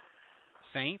 27-20.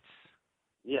 Saints?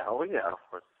 Yeah, oh yeah, of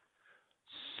course.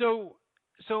 So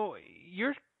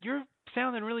you're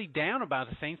sounding really down about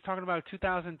the Saints, talking about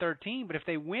 2013. But if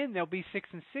they win, they'll be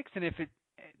 6-6, and if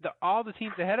all the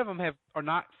teams ahead of them are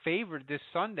not favored this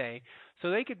Sunday, so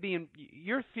they could be in.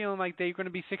 You're feeling like they're going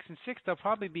to be 6-6. They'll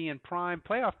probably be in prime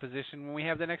playoff position when we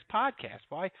have the next podcast.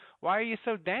 Why are you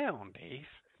so down, Dave?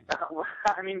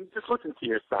 I mean, just listen to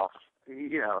yourself.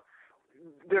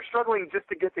 They're struggling just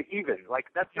to get to even.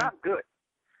 Like, that's not good.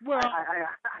 Well,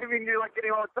 I mean, you're like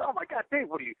getting all. Oh my God, Dave,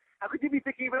 how could you be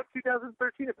thinking about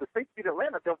 2013 if the Saints beat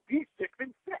Atlanta? They'll be 6-6.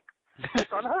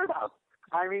 It's unheard of.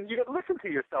 I mean, you gotta listen to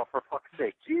yourself for fuck's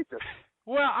sake, Jesus.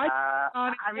 Well,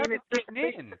 I mean, it's getting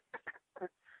in.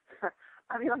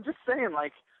 I mean, I'm just saying,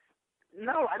 like,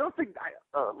 no, I don't think.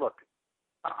 Look,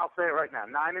 I'll say it right now.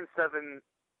 9-7.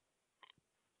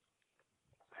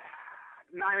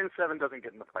 9-7 doesn't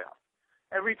get in the playoffs.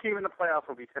 Every team in the playoffs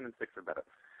will be 10-6 or better.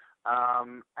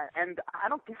 And I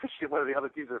don't give a shit whether the other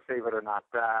teams are favored or not.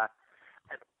 Well,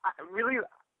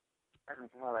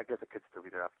 I guess it could still be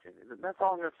their opportunity. That's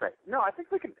all I'm going to say. No, I think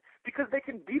they can, because they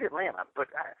can beat Atlanta. But,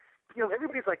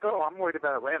 everybody's like, oh, I'm worried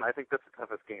about Atlanta. I think that's the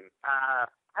toughest game. I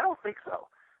don't think so.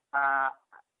 I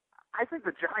think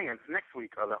the Giants next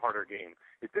week are the harder game.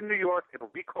 It's in New York.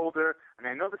 It'll be colder. And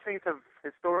I know the Saints have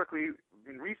historically,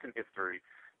 in recent history,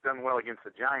 done well against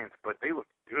the Giants, but they look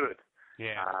good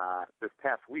this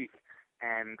past week.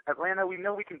 And Atlanta, we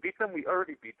know we can beat them. We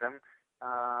already beat them.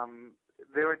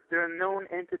 They're a known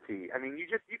entity. I mean,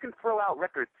 you can throw out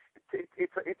records.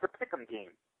 It's a pick'em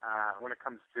game when it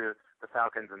comes to the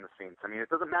Falcons and the Saints. I mean, it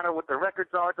doesn't matter what their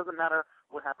records are. It doesn't matter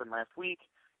what happened last week.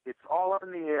 It's all up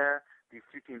in the air. These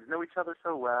two teams know each other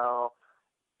so well.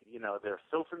 They're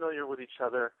so familiar with each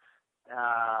other,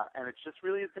 and it's just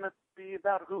really going to be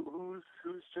about who's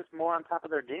just more on top of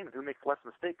their game and who makes less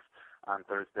mistakes on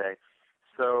Thursday.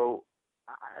 So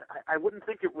I wouldn't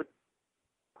think it would.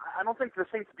 I don't think the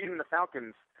Saints beating the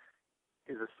Falcons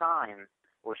is a sign,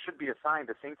 or should be a sign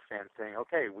to Saints fans saying,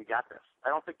 "Okay, we got this." I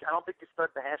don't think you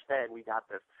start the hashtag "We got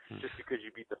this" just because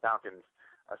you beat the Falcons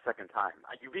a second time.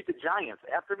 You beat the Giants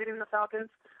after beating the Falcons.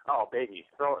 Oh baby,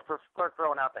 start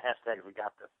throwing out the hashtag "We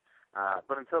got this."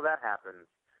 But until that happens,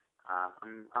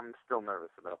 I'm still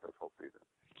nervous about this whole season.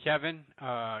 Kevin,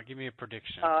 give me a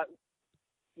prediction.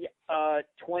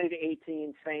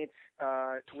 20-18 Saints.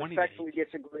 Respectfully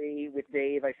disagree with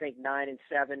Dave. I think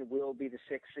 9-7 will be the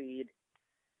 6th seed.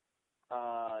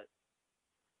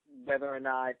 Whether or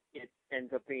not it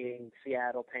ends up being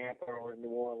Seattle, Tampa, or New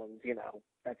Orleans,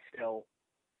 that's still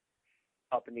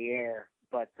up in the air.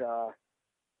 But I'd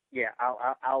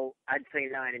say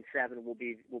 9-7 will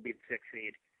be the 6th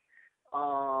seed.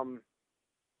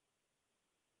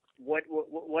 What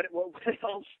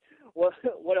else?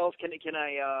 What else can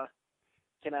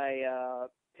I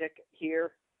pick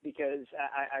here? Because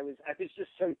I was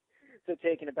just so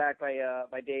taken aback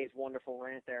by Dave's wonderful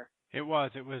rant there. It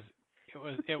was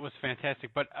It was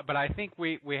fantastic, but I think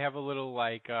we have a little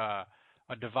like a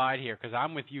divide here because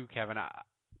I'm with you, Kevin.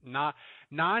 9-7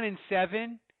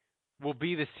 will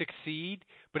be the 6th seed,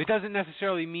 but it doesn't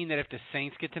necessarily mean that if the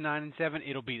Saints get to 9-7,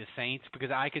 it'll be the Saints because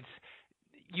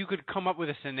you could come up with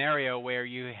a scenario where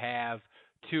you have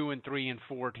 2 and 3 and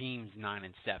 4 teams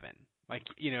 9-7. Like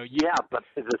Yeah, but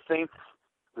the Saints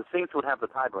would have the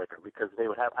tiebreaker because they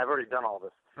would have. I've already done all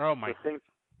this. Oh my! The Saints,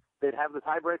 they'd have the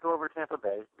tiebreaker over Tampa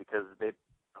Bay because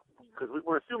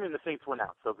we're assuming the Saints win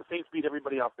out. So the Saints beat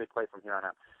everybody else they play from here on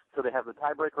out. So they have the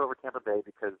tiebreaker over Tampa Bay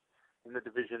because in the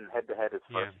division head-to-head is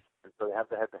first. Yeah. And so they have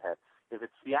the head-to-head. If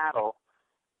it's Seattle,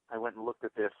 I went and looked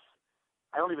at this.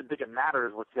 I don't even think it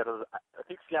matters what Seattle. I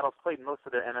think Seattle's played most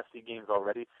of their NFC games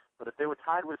already. But if they were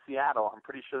tied with Seattle, I'm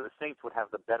pretty sure the Saints would have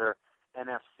the better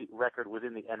NFC record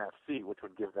within the NFC, which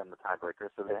would give them the tiebreaker.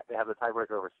 So they have the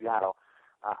tiebreaker over Seattle.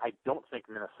 I don't think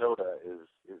Minnesota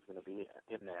is going to be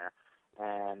in there.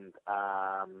 And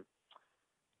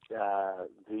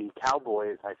the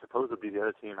Cowboys, I suppose, would be the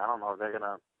other team. I don't know if they're going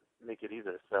to make it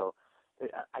either. So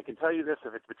I can tell you this: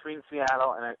 if it's between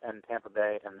Seattle and Tampa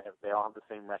Bay, and if they all have the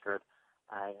same record,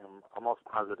 I am almost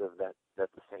positive that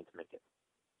the Saints make it.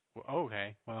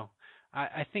 Okay. Well,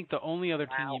 I think the only other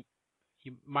team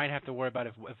you might have to worry about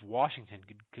if Washington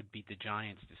could beat the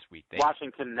Giants this week.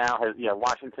 Washington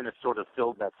has sort of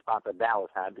filled that spot that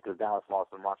Dallas had because Dallas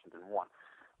lost and Washington won.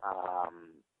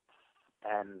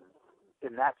 And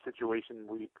in that situation,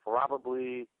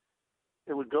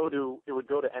 it would go to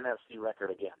NFC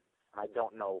record again. And I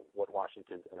don't know what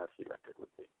Washington's NFC record would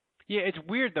be. Yeah, it's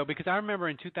weird though because I remember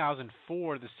in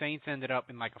 2004 the Saints ended up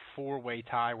in like a 4-way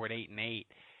tie with 8-8,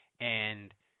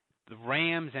 and the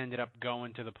Rams ended up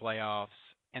going to the playoffs,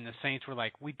 and the Saints were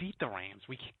like, "We beat the Rams.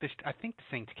 I think the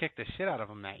Saints kicked the shit out of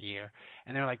them that year."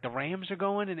 And they're like, "The Rams are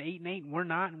going in 8-8, and we're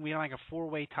not, and we're like a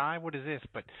 4-way tie. What is this?"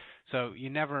 But so you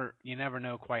never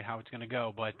know quite how it's going to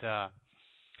go. But I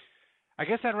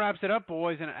guess that wraps it up,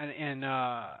 boys. And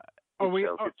are we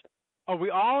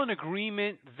all in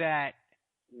agreement that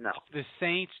no, if the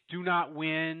Saints do not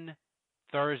win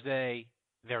Thursday,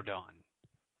 they're done?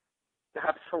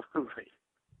 Absolutely.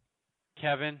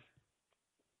 Kevin?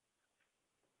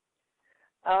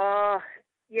 Yeah,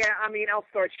 I mean, I'll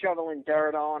start shoveling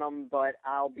dirt on them, but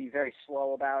I'll be very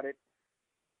slow about it.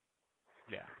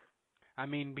 Yeah. I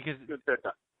mean, because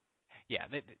yeah,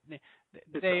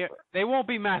 they won't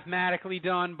be mathematically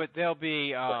done, but they'll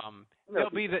be they'll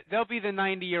be the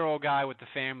 90-year-old guy with the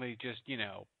family just,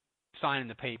 signing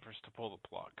the papers to pull the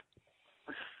plug.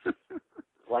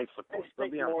 Life support.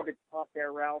 Think more of it off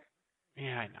there, Ralph.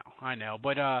 Yeah, I know.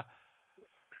 But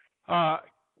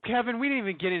Kevin, we didn't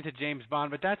even get into James Bond,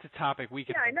 but that's a topic we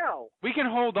can. Yeah, I know. We can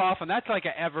hold off, and that's like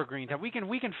an evergreen time. We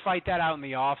can fight that out in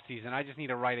the off season. I just need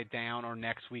to write it down, or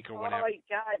next week, or whatever. Oh my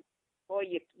God! Well,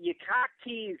 you cock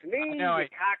tease me. I know, you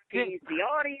cock tease the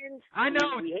audience. I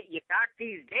know. You cock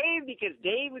tease Dave because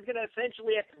Dave was going to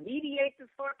essentially have to mediate this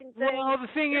fucking thing. Well,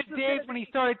 the thing is, Dave, when he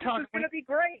started talking, it's going to be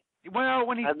great. Well,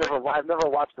 when he I've never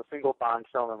watched a single Bond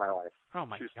film in my life. Oh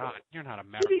my God, you're not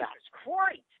American. Jesus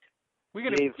Christ! We're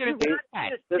gonna get into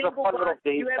that. There's a fun little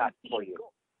Dave fact for you.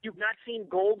 You've not seen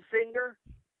Goldfinger?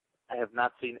 I have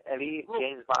not seen any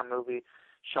James Bond movie.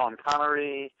 Sean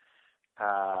Connery,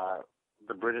 the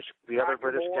other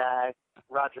British guy,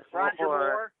 Roger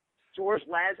Moore, George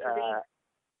Lazenby.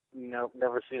 No,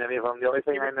 never seen any of them. The only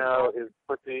thing I know is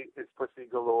Pussy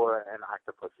Galore and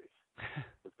Octopussy.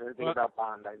 If there's anything about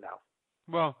Bond, I know.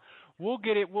 Well, we'll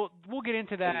get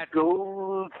into that.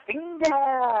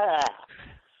 Goldfinger.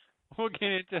 We'll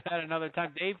get into that another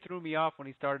time. Dave threw me off when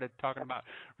he started talking about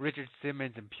Richard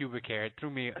Simmons and pubic hair. It threw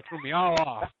me all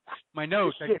off. My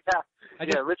notes.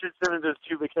 Richard Simmons'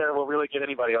 pubic hair will really get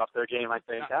anybody off their game, I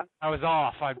think. I was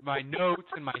off. My notes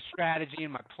and my strategy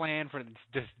and my plan for it's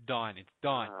just done. It's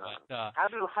done. How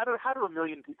do a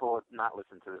million people not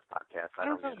listen to this podcast? I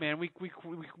don't know, man. We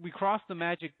crossed the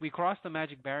magic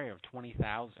barrier of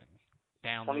 20,000.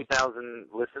 20,000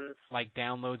 listens? Like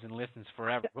downloads and listens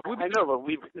forever. I know, but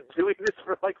we've been doing this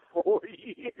for like 4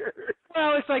 years.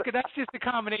 Well, it's like that's just a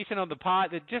combination of the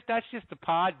pod. That's just the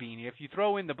pod bean. If you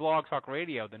throw in the Blog Talk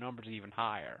Radio, the number's even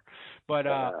higher. But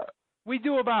we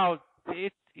do about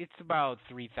it's about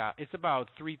 3,000. It's about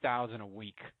 3,000 a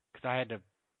week because I had to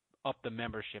up the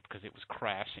membership because it was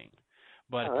crashing.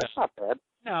 But that's not bad.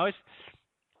 No, it's.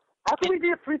 How can we be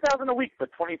at 3,000 a week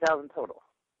but 20,000 total?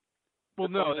 Well,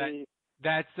 no,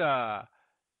 That's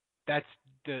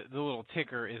the little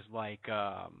ticker is like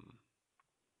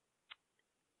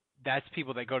that's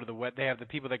people that go to the web. They have the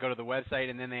people that go to the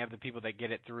website, and then they have the people that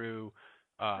get it through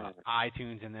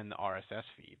iTunes and then the RSS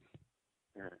feed.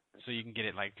 So you can get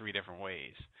it like 3 different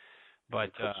ways.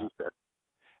 But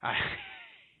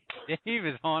Dave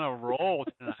is on a roll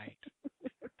tonight.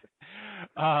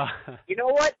 You know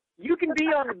what? You can be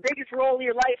on the biggest roll of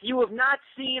your life. You have not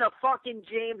seen a fucking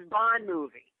James Bond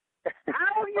movie.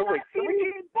 How have you not seen a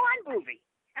James Bond movie?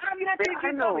 How have you not seen a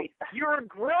James Bond movie?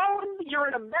 You're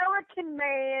an American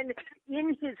man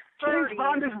in his 30s. James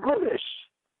Bond is British.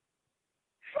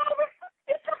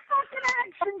 It's a fucking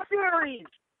action series.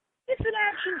 It's an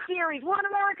action series. We're an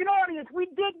American audience. We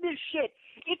dig this shit.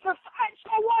 So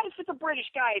what if it's a British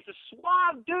guy? It's a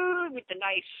suave dude with the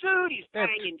nice suit. He's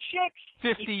banging chicks.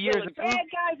 50 he's years ago. bad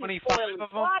guys. 25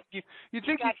 of them. You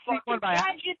think you'd see one by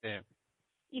accident?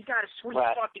 He's got a sweet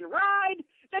fucking ride.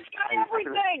 That's got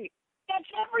everything. That's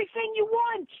everything you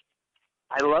want.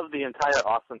 I love the entire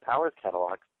Austin Powers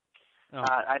catalog.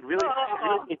 I'd really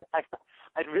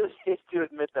hate to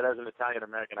admit that as an Italian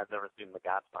American, I've never seen The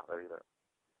Godfather either.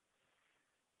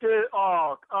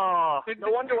 No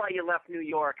wonder why you left New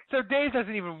York. So Dave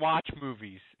doesn't even watch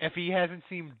movies if he hasn't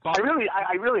seen Bond. I really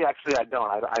don't.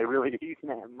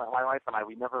 My wife and I,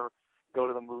 we never go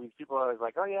to the movies. People are always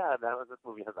like, "Oh yeah, that was this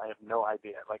movie." I have no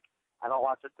idea. Like, I don't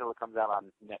watch it till it comes out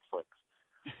on Netflix.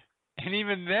 And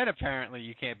even then, apparently,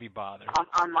 you can't be bothered.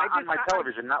 On my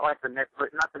television, not like the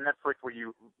Netflix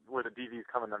where the DVDs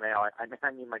come in the mail. I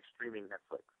mean like streaming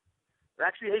Netflix.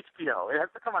 Actually, HBO. It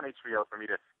has to come on HBO for me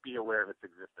to be aware of its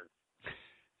existence.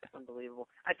 Unbelievable.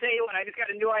 I tell you what, I just got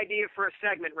a new idea for a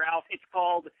segment, Ralph. It's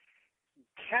called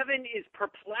Kevin is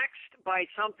Perplexed by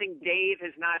Something Dave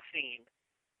Has Not Seen.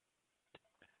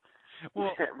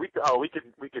 Well, we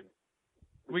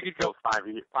could go 5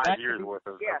 years worth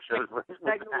of shows. The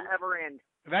segment will never end.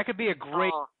 That could be a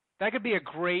great. That could be a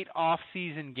great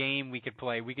off-season game we could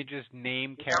play. We could just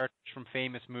name characters from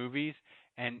famous movies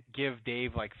and give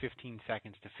Dave like 15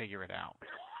 seconds to figure it out.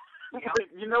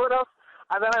 You know what else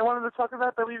that I wanted to talk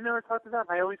about that we've never talked about?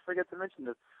 I always forget to mention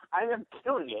this. I am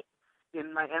killing it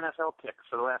in my NFL picks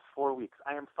for the last 4 weeks.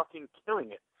 I am fucking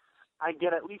killing it. I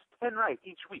get at least 10 right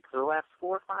each week for the last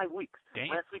 4 or 5 weeks. Damn.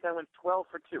 Last week I went 12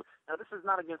 for 2. Now this is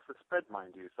not against the spread,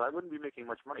 mind you, so I wouldn't be making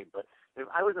much money. But if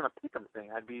I was in a pick'em thing,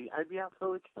 I'd be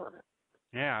absolutely killing it.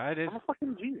 Yeah, that is. I'm a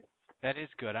fucking genius. That is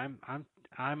good. I'm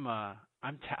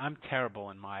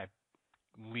terrible in my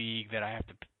league that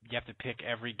you have to pick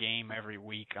every game every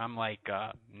week. I'm like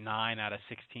 9 out of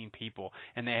 16 people,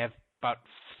 and they have about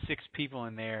 6 people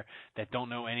in there that don't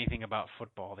know anything about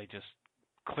football. They just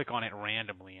click on it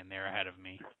randomly, and they're ahead of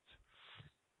me.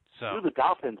 So the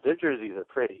Dolphins, their jerseys are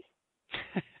pretty.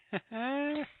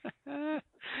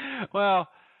 Well,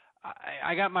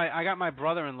 I got my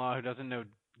brother-in-law who doesn't know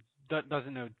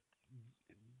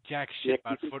jack shit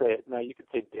about football. No, you can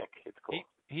say Dick. It's cool.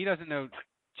 He doesn't know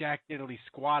jack diddly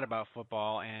squat about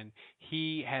football, and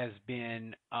he has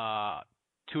been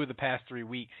 2 of the past 3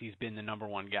 weeks he's been the number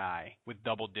 1 guy with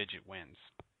double-digit wins.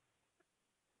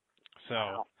 So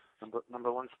wow.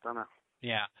 Number 1 stunner.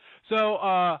 Yeah. So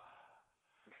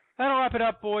that'll wrap it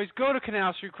up, boys. Go to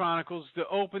Canal Street Chronicles, the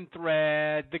open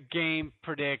thread, the game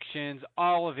predictions,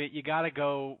 all of it. You got to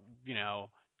go,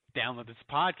 download this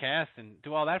podcast and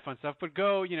do all that fun stuff. But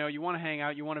go, you want to hang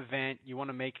out, you want to vent, you want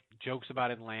to make jokes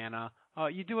about Atlanta.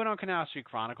 You do it on Canal Street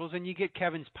Chronicles, and you get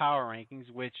Kevin's power rankings,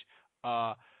 which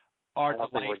are. I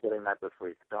don't think we're getting that this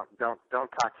week. Don't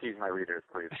cock tease my readers,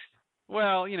 please.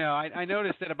 Well, I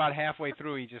noticed that about halfway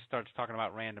through he just starts talking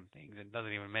about random things and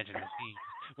doesn't even mention the teams,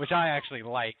 which I actually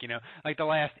like. Like the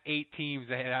last 8 teams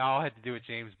that all had to do with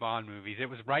James Bond movies. It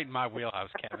was right in my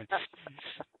wheelhouse, Kevin.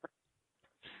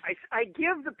 I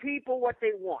give the people what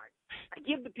they want.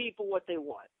 You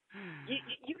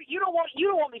don't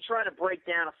want me trying to break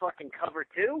down a fucking cover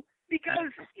 2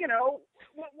 because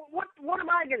what am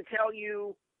I going to tell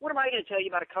you? What am I going to tell you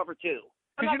about a cover 2?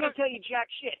 I'm not going to tell you jack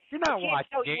shit. You're not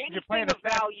watching games. You're playing a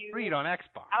Assassin's Creed on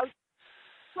Xbox.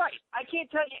 Right. I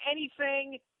can't tell you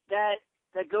anything that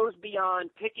goes beyond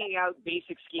picking out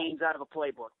basic schemes out of a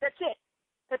playbook. That's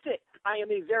it. I am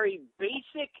a very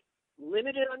basic,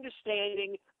 limited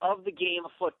understanding of the game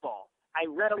of football. I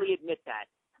readily admit that.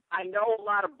 I know a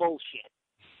lot of bullshit.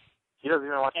 He doesn't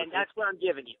even watch. And that's what I'm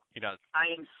giving you. He does.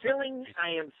 I am filling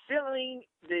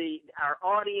our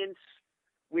audience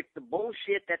with the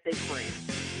bullshit that they claim.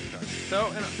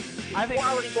 So, I think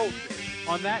quality bullshit.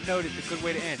 On that note, it's a good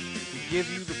way to end. We give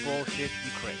you the bullshit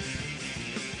you crave.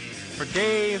 For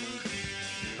Dave,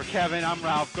 for Kevin, I'm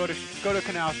Ralph. Go to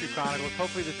Canal Street Chronicles.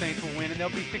 Hopefully the Saints will win, and they'll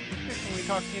be 6-6 when we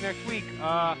talk to you next week.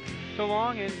 So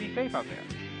long, and be safe out there.